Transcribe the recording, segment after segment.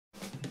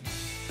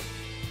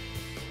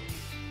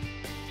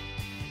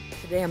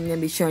Today I'm going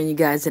to be showing you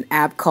guys an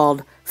app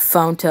called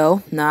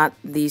Phonto, not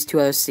these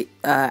two other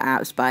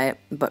apps by it,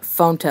 but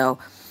Phonto.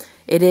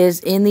 It is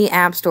in the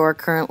App Store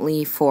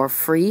currently for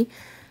free.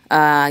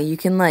 You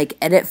can like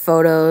edit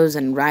photos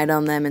and write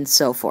on them and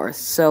so forth.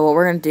 So what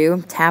we're going to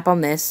do, tap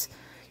on this.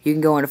 You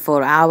can go into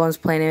photo albums,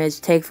 plain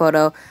image, take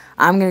photo.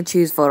 I'm going to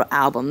choose photo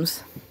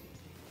albums.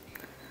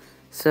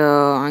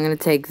 So I'm going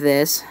to take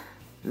this,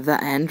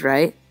 the end,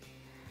 right?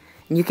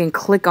 And you can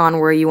click on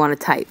where you want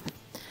to type.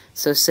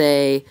 So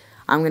say,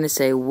 I'm going to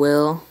say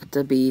Will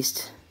the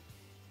Beast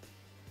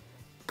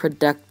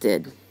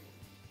Producted.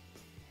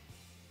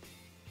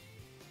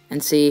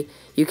 And see,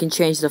 you can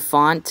change the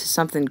font to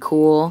something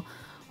cool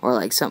or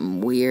like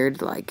something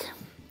weird like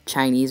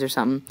Chinese or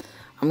something.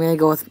 I'm going to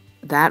go with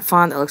that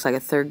font that looks like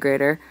a third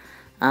grader.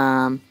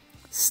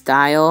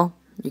 Style,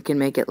 you can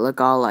make it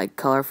look all like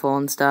colorful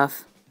and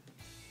stuff.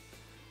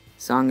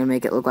 So I'm going to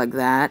make it look like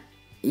that.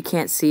 You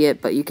can't see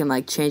it, but you can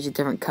like change the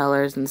different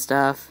colors and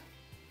stuff.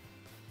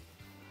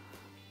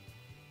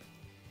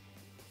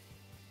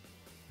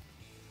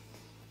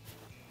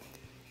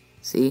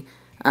 See,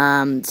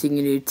 so you can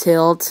do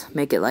tilt,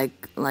 make it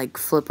like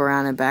flip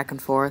around and back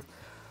and forth,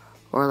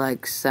 or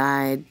like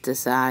side to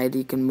side.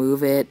 You can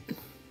move it.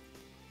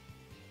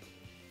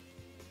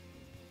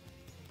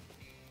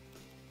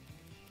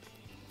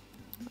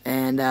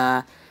 And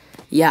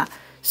yeah,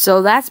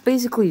 so that's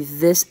basically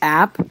this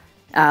app.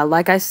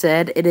 Like I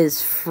said, it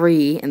is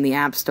free in the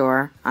App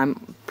Store.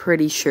 I'm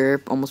pretty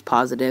sure, almost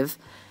positive.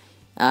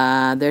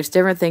 There's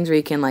different things where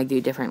you can like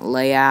do different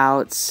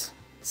layouts.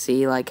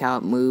 See like how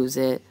it moves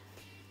it.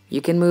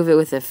 You can move it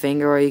with a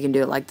finger, or you can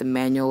do it like the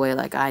manual way,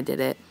 like I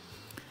did it.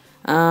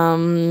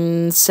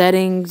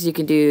 Settings, you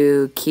can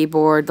do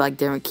keyboard, like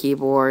different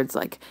keyboards,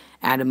 like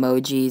add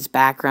emojis,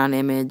 background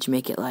image,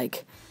 make it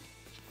like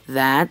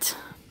that.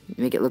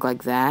 Make it look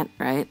like that,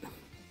 right?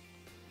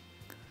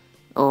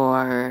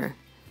 Or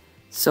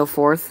so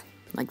forth,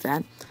 like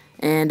that.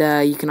 And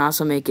you can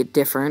also make it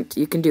different.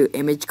 You can do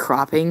image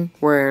cropping,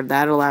 where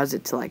that allows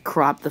it to like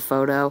crop the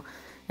photo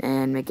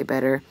and make it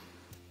better.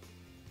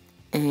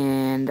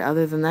 And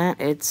other than that,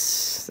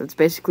 that's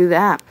basically the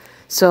app.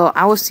 So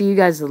I will see you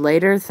guys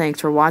later.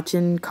 Thanks for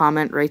watching.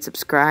 Comment, rate,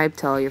 subscribe,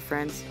 tell all your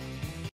friends.